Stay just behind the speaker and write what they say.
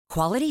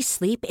Quality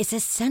sleep is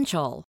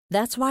essential.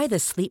 That's why the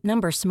Sleep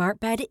Number Smart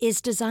Bed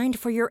is designed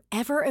for your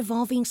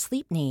ever-evolving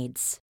sleep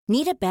needs.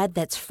 Need a bed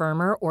that's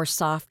firmer or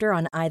softer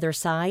on either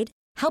side?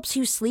 Helps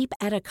you sleep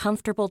at a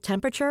comfortable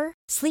temperature?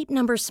 Sleep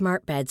Number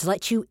Smart Beds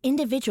let you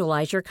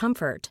individualize your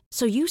comfort,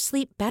 so you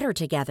sleep better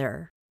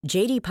together.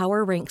 J.D.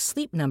 Power ranks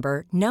Sleep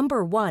Number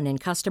number 1 in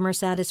customer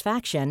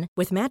satisfaction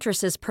with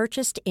mattresses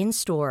purchased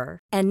in-store.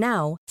 And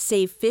now,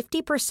 save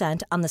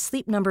 50% on the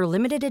Sleep Number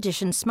Limited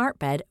Edition Smart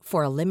Bed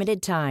for a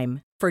limited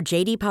time. For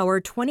J.D. Power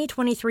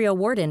 2023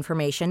 award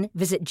information,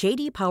 visit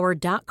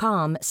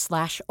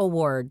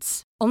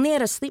jdpower.com/awards. Only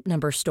at a Sleep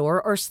Number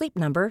store or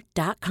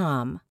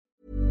sleepnumber.com.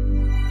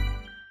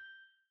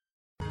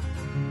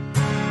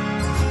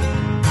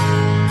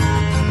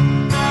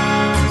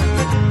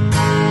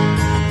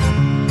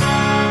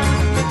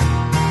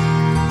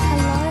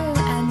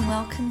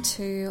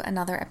 To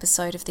another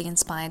episode of the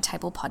Inspired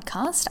Table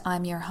podcast.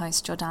 I'm your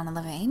host, Jordana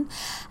Levine,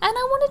 and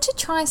I wanted to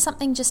try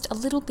something just a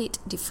little bit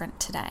different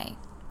today.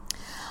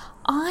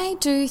 I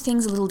do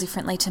things a little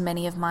differently to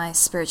many of my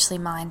spiritually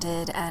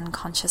minded and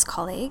conscious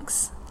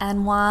colleagues,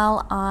 and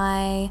while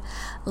I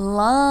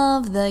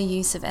love the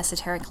use of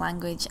esoteric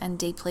language and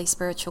deeply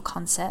spiritual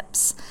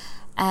concepts,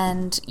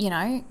 and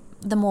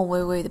the more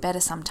woo-woo, the better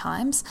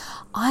sometimes,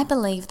 I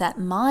believe that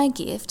my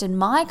gift and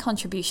my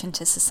contribution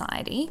to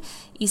society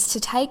is to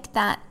take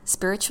that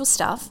spiritual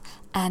stuff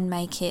and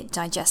make it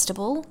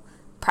digestible,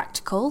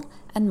 practical,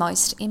 and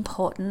most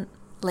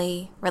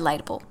importantly,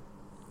 relatable.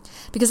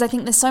 Because I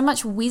think there's so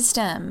much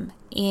wisdom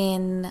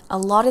in a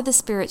lot of the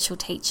spiritual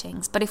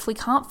teachings, but if we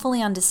can't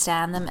fully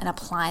understand them and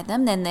apply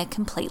them, then they're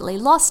completely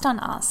lost on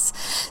us.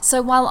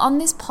 So while on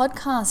this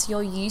podcast,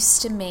 you're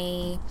used to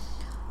me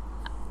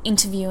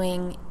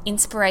interviewing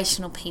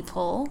inspirational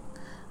people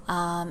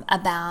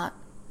about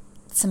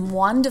some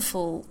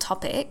wonderful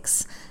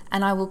topics,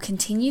 and I will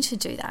continue to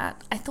do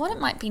that, I thought it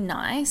might be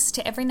nice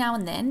to every now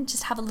and then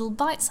just have a little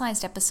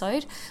bite-sized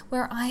episode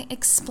where I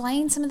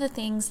explain some of the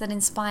things that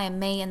inspire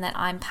me and that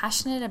I'm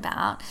passionate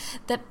about,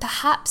 that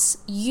perhaps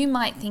you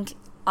might think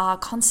are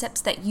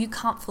concepts that you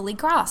can't fully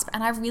grasp,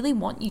 and I really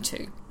want you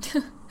to.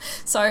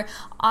 So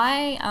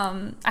I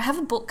have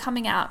a book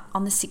coming out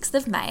on the 6th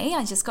of May.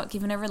 I just got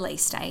given a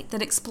release date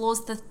that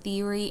explores the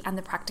theory and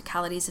the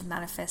practicalities of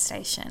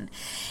manifestation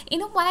in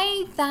a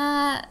way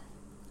that,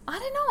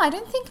 I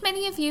don't think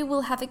many of you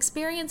will have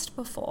experienced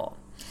before.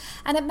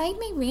 And it made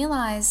me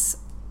realize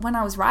when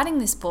I was writing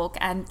this book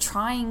and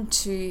trying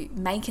to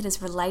make it as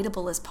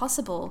relatable as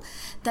possible,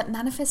 that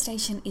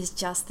manifestation is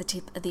just the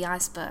tip of the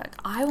iceberg.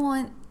 I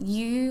want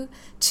you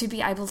to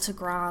be able to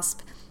grasp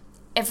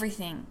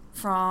everything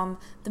from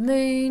the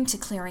moon to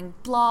clearing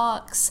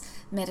blocks,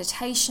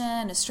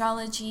 meditation,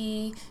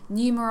 astrology,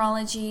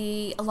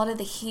 numerology, a lot of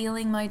the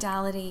healing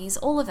modalities,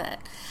 all of it.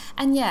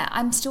 And yeah,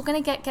 I'm still going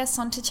to get guests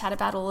on to chat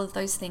about all of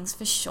those things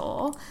for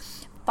sure.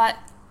 But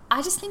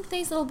I just think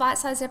these little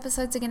bite-sized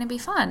episodes are going to be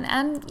fun.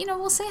 And,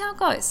 we'll see how it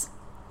goes.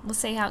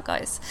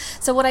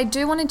 So what I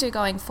do want to do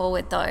going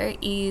forward, though,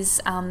 is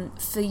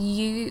for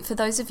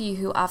those of you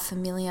who are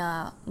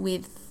familiar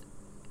with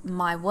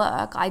my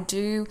work, I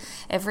do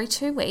every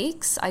 2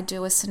 weeks, I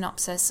do a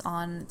synopsis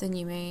on the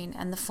new moon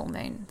and the full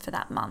moon for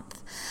that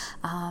month.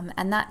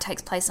 And that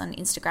takes place on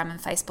Instagram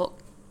and Facebook.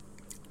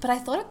 But I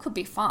thought it could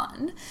be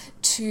fun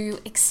to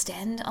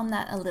extend on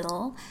that a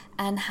little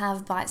and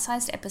have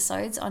bite-sized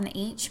episodes on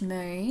each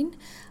moon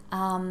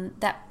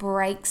that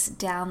breaks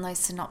down those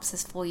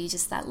synopses for you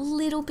just that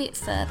little bit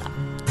further.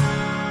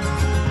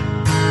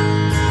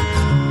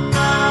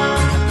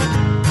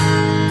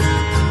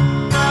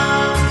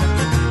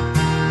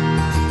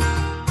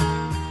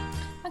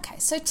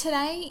 So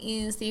today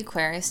is the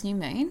Aquarius new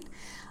moon,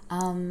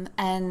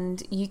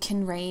 and you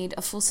can read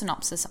a full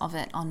synopsis of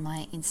it on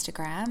my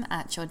Instagram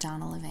at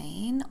Jordana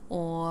Levine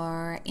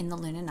or in the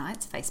Lunar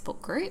Nights Facebook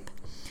group.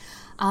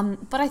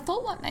 But I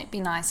thought what might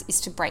be nice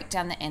is to break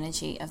down the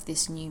energy of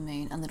this new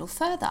moon a little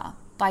further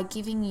by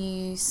giving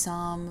you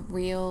some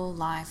real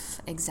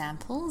life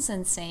examples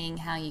and seeing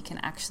how you can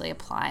actually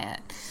apply it.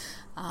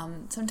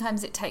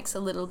 Sometimes it takes a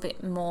little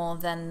bit more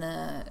than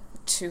the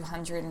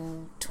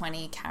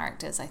 220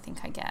 characters I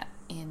think I get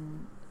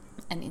in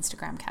an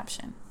Instagram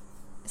caption.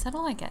 Is that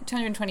all I get?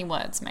 220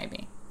 words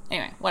maybe.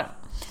 Anyway, whatever.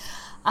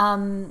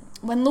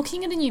 When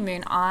looking at a new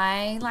moon,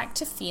 I like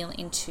to feel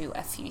into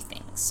a few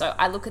things. So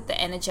I look at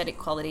the energetic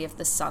quality of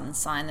the sun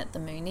sign that the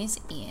moon is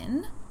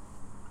in.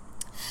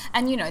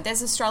 And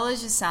there's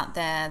astrologists out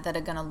there that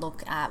are going to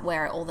look at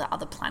where all the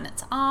other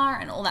planets are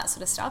and all that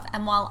sort of stuff.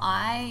 And while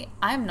I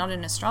am not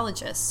an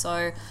astrologist,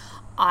 so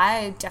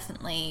I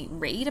definitely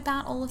read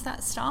about all of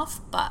that stuff,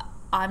 but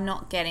I'm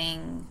not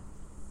getting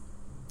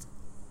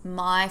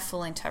my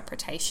full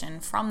interpretation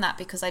from that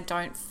because I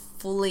don't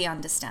fully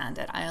understand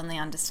it. I only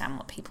understand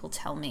what people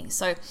tell me.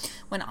 So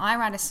when I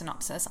write a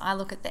synopsis, I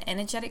look at the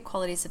energetic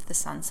qualities of the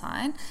sun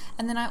sign,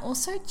 and then I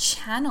also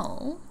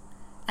channel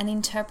an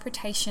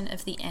interpretation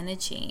of the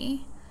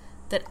energy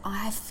that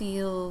I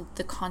feel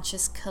the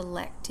conscious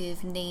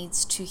collective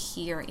needs to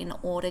hear in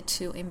order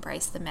to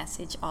embrace the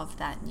message of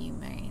that new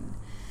moon.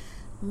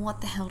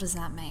 What the hell does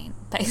that mean?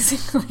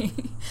 Basically,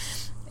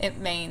 it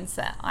means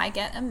that I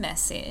get a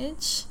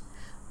message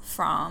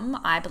from,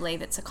 I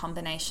believe it's a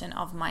combination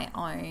of my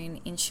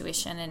own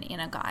intuition and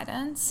inner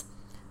guidance,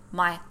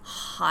 my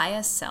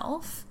higher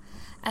self,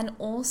 and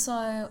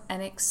also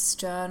an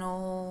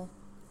external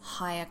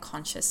higher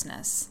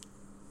consciousness.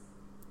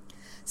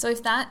 So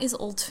if that is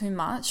all too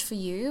much for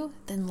you,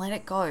 then let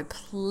it go.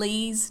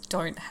 Please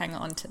don't hang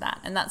on to that.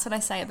 And that's what I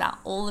say about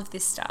all of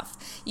this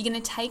stuff. You're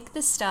going to take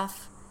the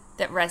stuff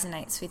that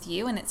resonates with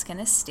you and it's going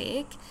to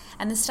stick,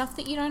 and the stuff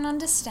that you don't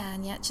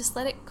understand yet, just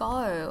let it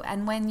go.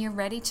 And when you're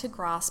ready to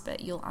grasp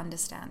it, you'll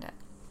understand it.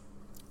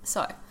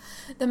 So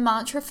the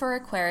mantra for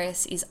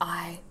Aquarius is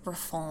I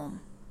reform.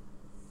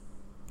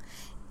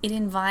 It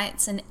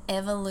invites an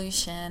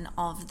evolution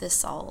of the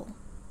soul,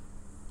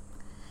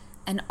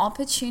 an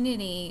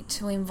opportunity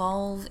to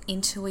evolve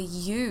into a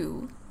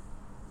you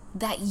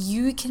that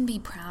you can be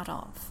proud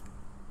of,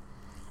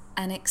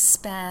 an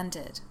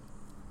expanded,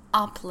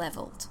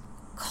 up-leveled,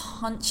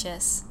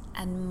 conscious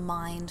and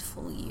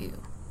mindful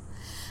you.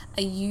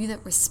 A you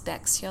that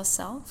respects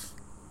yourself,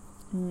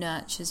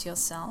 nurtures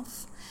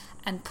yourself,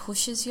 and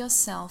pushes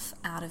yourself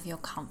out of your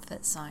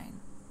comfort zone.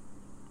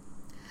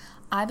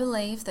 I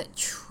believe that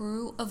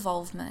true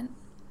evolvement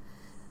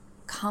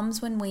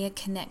comes when we are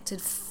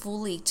connected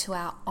fully to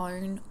our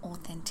own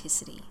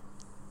authenticity.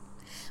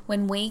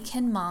 When we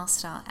can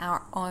master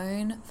our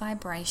own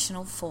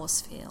vibrational force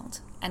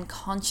field and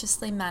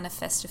consciously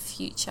manifest a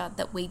future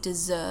that we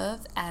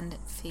deserve and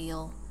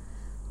feel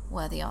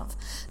worthy of.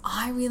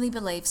 I really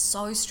believe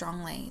so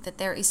strongly that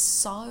there is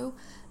so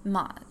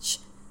much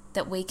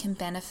that we can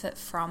benefit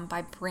from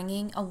by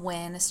bringing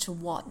awareness to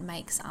what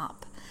makes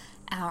up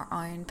our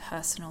own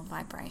personal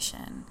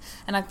vibration.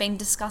 And I've been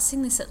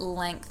discussing this at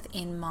length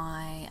in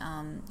my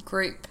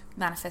group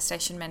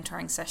manifestation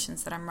mentoring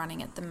sessions that I'm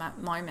running at the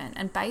moment.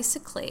 And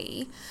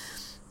basically,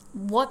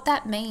 what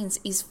that means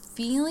is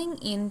feeling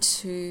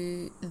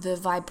into the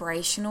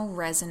vibrational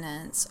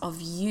resonance of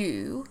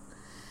you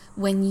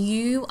when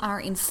you are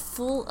in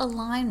full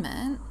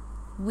alignment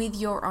with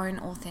your own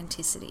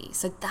authenticity.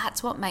 So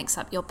that's what makes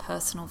up your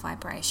personal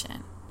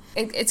vibration.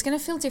 It's going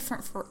to feel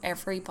different for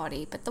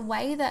everybody, but the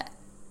way that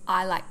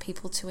I like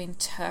people to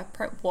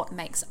interpret what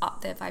makes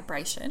up their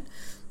vibration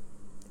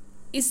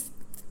is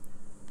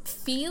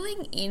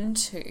feeling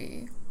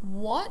into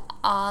what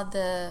are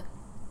the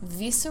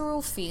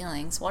visceral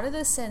feelings, what are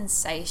the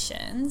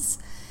sensations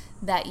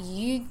that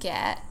you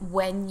get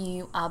when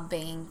you are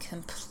being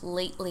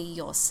completely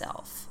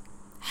yourself.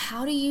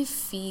 How do you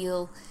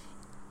feel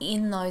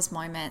in those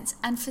moments?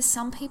 And for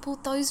some people,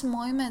 those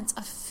moments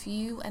are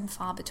few and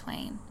far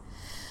between.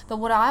 But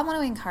what I want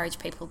to encourage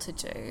people to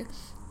do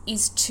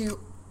is to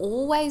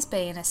always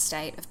be in a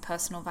state of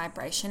personal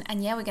vibration.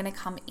 And yeah, we're going to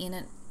come in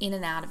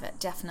and out of it.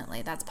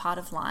 Definitely. That's part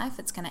of life.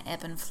 It's going to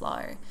ebb and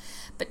flow.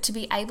 But to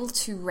be able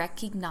to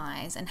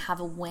recognize and have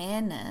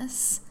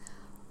awareness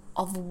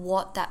of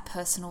what that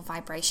personal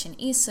vibration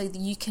is so that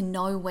you can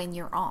know when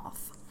you're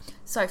off.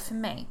 So for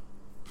me,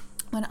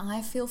 when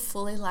I feel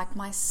fully like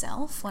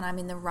myself, when I'm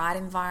in the right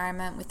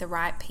environment with the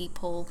right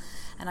people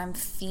and I'm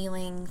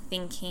feeling,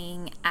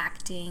 thinking,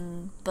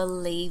 acting,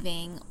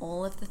 believing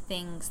all of the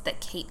things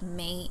that keep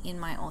me in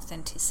my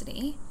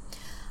authenticity,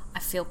 I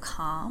feel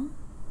calm,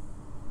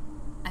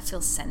 I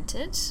feel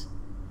centered.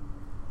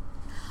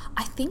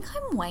 I think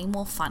I'm way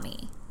more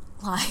funny.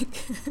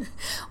 Like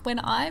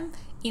when I'm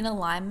in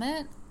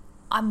alignment,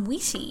 I'm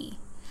witty.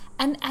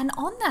 And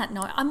on that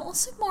note, I'm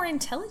also more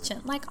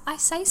intelligent. Like I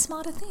say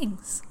smarter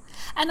things.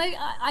 And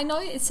I know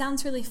it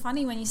sounds really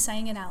funny when you're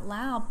saying it out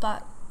loud,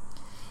 but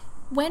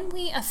when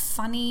we are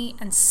funny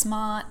and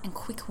smart and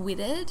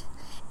quick-witted,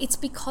 it's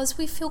because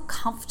we feel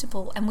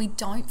comfortable and we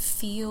don't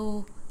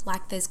feel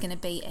like there's going to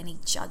be any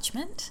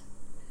judgment.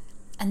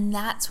 And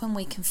that's when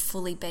we can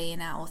fully be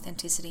in our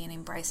authenticity and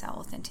embrace our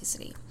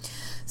authenticity.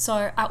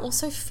 So I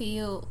also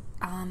feel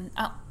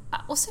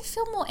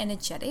more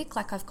energetic,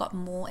 like I've got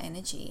more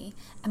energy.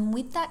 And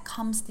with that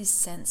comes this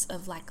sense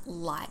of like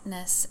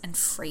lightness and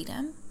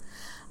freedom.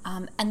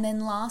 And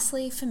then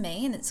lastly for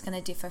me, and it's going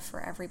to differ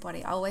for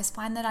everybody, I always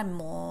find that I'm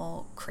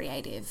more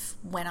creative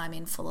when I'm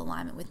in full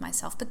alignment with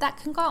myself, but that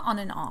can go on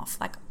and off.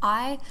 Like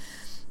I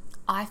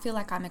feel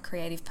like I'm a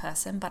creative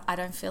person, but I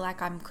don't feel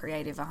like I'm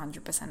creative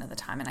 100% of the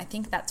time. And I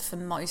think that's for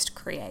most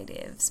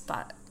creatives,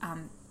 but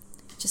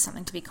just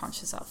something to be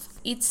conscious of.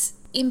 It's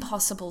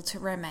impossible to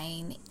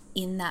remain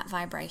in that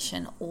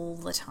vibration all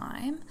the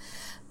time,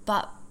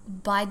 but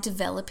by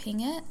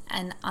developing it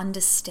and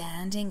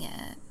understanding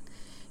it,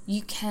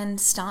 you can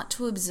start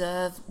to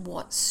observe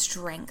what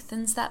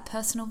strengthens that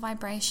personal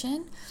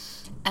vibration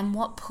and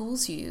what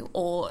pulls you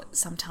or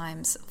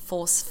sometimes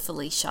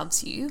forcefully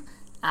shoves you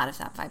out of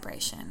that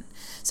vibration.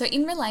 So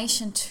in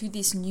relation to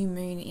this new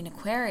moon in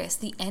Aquarius,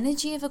 the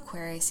energy of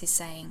Aquarius is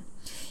saying,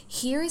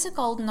 here is a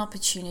golden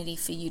opportunity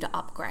for you to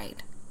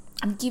upgrade.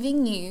 I'm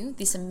giving you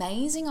this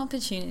amazing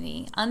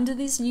opportunity under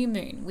this new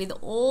moon with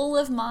all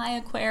of my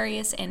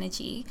Aquarius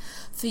energy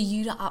for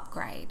you to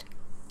upgrade.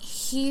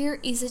 Here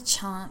is a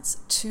chance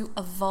to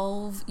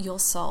evolve your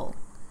soul.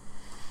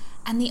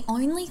 And the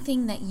only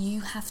thing that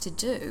you have to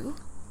do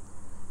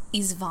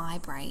is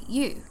vibrate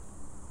you.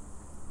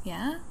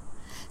 Yeah?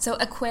 So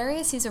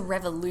Aquarius is a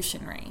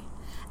revolutionary.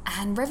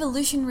 And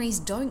revolutionaries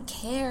don't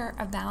care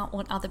about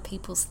what other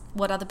people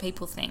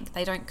think.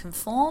 They don't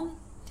conform,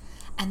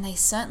 and they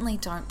certainly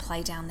don't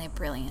play down their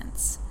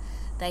brilliance.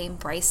 They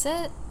embrace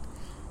it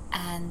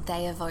and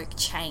they evoke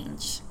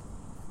change.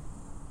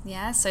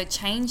 Yeah, so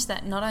change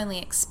that not only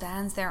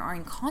expands their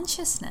own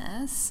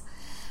consciousness,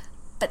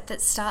 but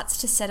that starts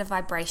to set a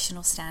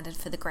vibrational standard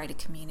for the greater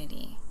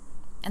community.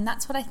 And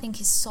that's what I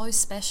think is so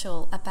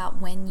special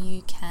about when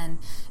you can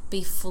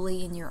be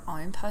fully in your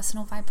own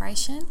personal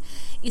vibration,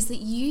 is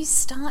that you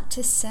start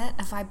to set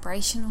a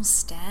vibrational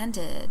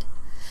standard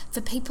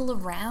for people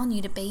around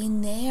you to be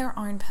in their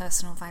own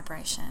personal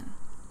vibration.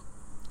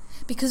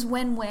 Because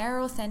when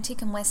we're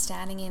authentic and we're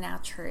standing in our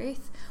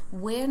truth,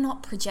 we're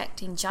not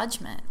projecting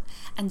judgment.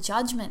 And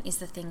judgment is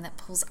the thing that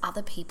pulls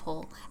other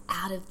people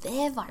out of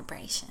their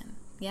vibration.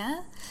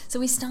 Yeah? So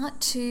we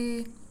start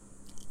to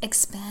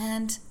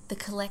expand the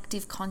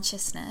collective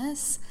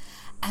consciousness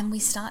and we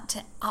start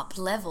to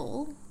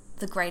up-level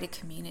the greater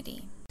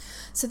community.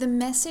 So the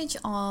message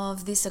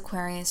of this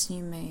Aquarius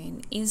new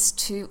moon is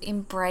to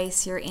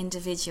embrace your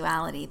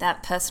individuality,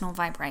 that personal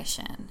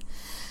vibration.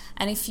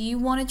 And if you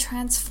want to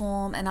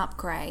transform and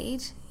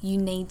upgrade, you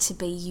need to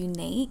be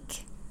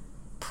unique,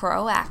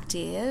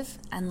 proactive,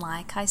 and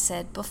like I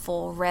said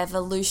before,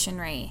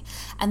 revolutionary.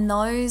 And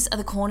those are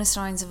the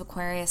cornerstones of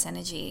Aquarius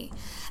energy.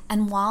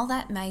 And while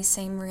that may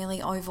seem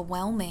really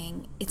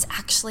overwhelming, it's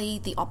actually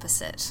the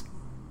opposite.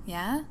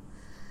 Yeah?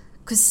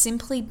 Because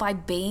simply by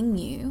being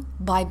you,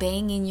 by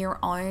being in your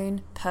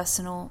own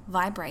personal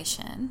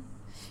vibration,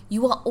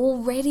 you are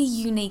already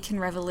unique and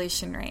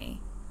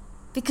revolutionary.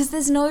 Because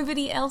there's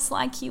nobody else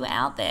like you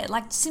out there.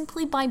 Like,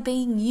 simply by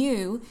being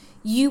you,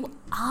 you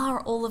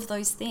are all of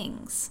those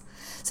things.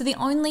 So the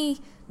only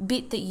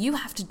bit that you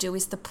have to do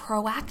is the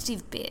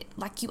proactive bit.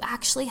 Like, you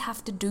actually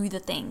have to do the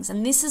things.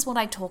 And this is what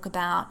I talk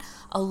about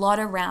a lot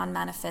around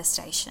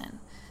manifestation.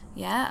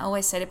 Yeah, I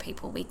always say to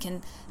people, we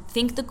can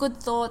think the good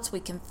thoughts,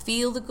 we can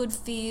feel the good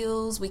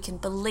feels, we can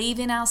believe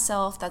in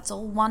ourselves, that's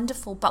all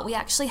wonderful, but we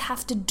actually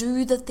have to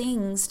do the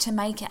things to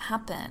make it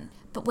happen.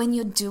 But when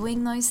you're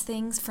doing those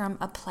things from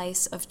a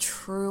place of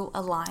true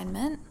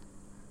alignment,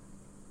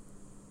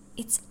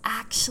 it's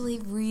actually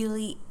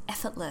really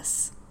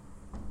effortless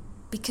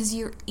because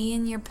you're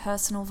in your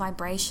personal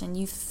vibration,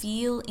 you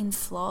feel in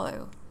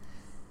flow.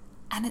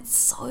 And it's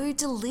so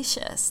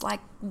delicious.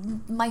 Like,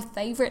 my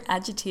favorite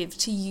adjective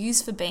to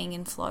use for being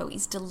in flow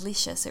is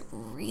delicious. It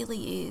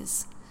really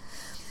is.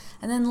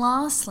 And then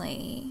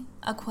lastly,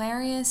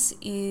 Aquarius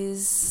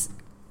is,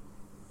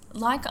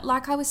 like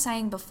I was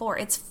saying before,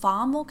 it's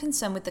far more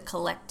concerned with the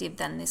collective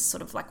than this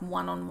sort of like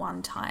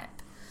one-on-one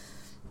type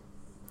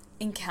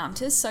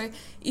encounters. So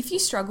if you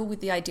struggle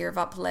with the idea of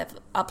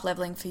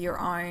up-leveling for your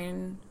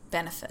own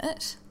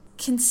benefit,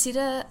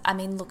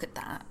 look at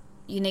that.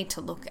 You need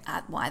to look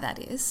at why that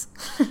is.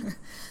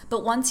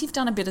 But once you've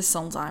done a bit of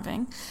soul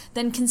diving,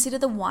 then consider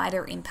the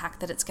wider impact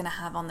that it's going to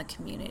have on the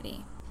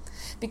community.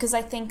 Because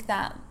I think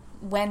that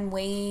when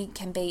we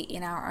can be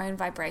in our own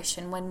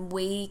vibration, when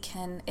we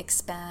can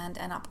expand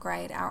and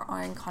upgrade our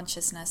own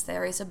consciousness,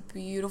 there is a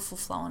beautiful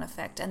flow-on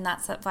effect, and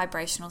that's that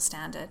vibrational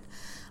standard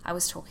I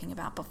was talking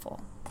about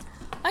before.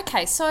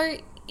 Okay, so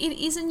it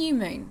is a new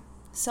moon.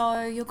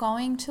 So you're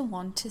going to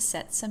want to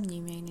set some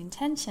new moon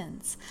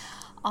intentions.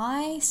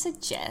 I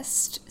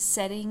suggest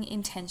setting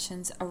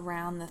intentions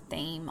around the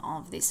theme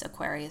of this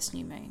Aquarius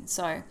new moon.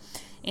 So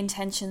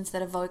intentions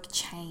that evoke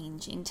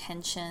change,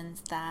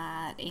 intentions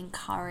that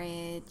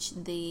encourage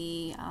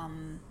the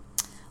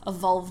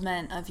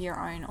evolvement of your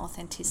own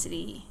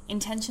authenticity,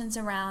 intentions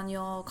around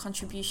your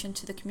contribution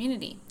to the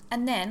community.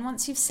 And then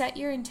once you've set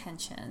your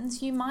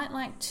intentions, you might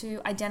like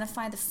to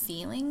identify the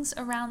feelings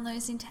around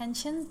those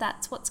intentions.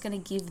 That's what's going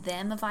to give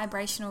them a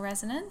vibrational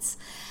resonance.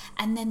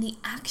 And then the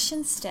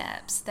action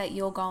steps that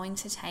you're going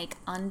to take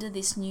under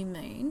this new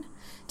moon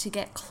to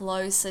get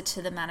closer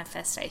to the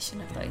manifestation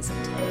of those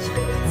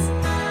intentions.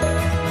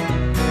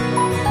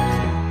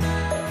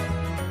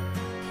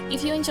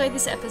 If you enjoyed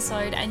this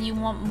episode and you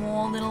want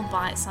more little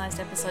bite-sized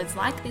episodes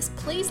like this,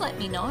 please let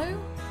me know.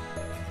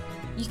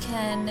 You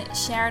can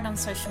share it on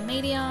social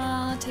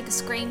media, take a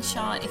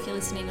screenshot if you're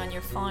listening on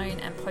your phone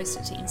and post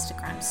it to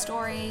Instagram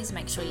stories.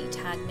 Make sure you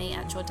tag me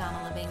at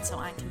Jordana Levine so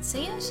I can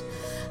see it.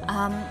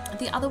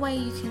 The other way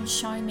you can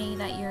show me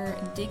that you're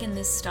digging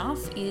this stuff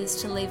is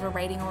to leave a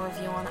rating or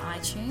review on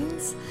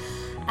iTunes.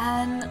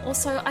 And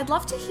also, I'd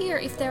love to hear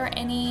if there are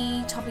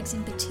any topics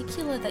in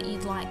particular that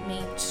you'd like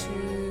me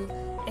to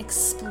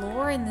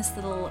explore in this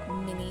little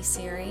mini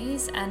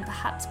series and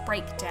perhaps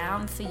break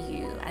down for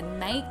you and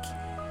make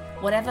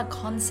whatever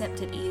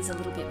concept it is a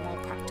little bit more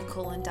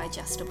practical and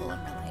digestible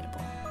and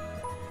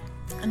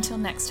relatable. Until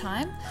next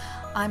time,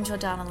 I'm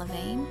Jordana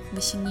Levine,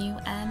 wishing you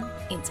an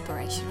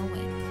inspirational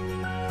week.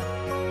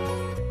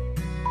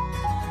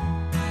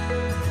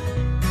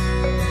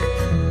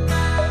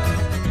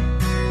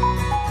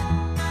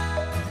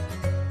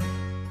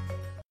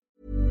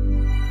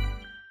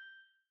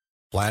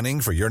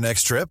 Planning for your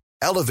next trip?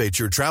 Elevate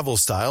your travel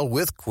style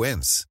with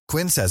Quince.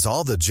 Quince has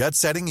all the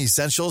jet-setting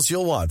essentials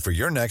you'll want for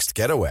your next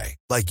getaway,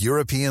 like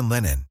European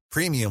linen,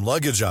 premium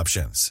luggage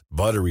options,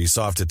 buttery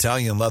soft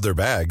Italian leather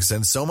bags,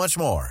 and so much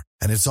more.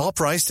 And it's all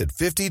priced at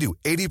 50 to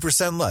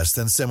 80% less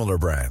than similar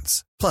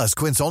brands. Plus,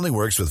 Quince only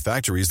works with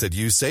factories that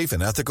use safe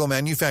and ethical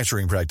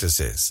manufacturing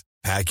practices.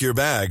 Pack your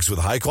bags with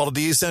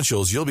high-quality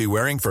essentials you'll be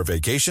wearing for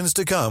vacations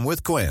to come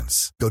with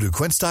Quince. Go to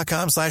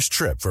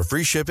quince.com/trip for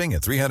free shipping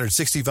and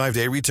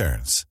 365-day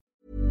returns.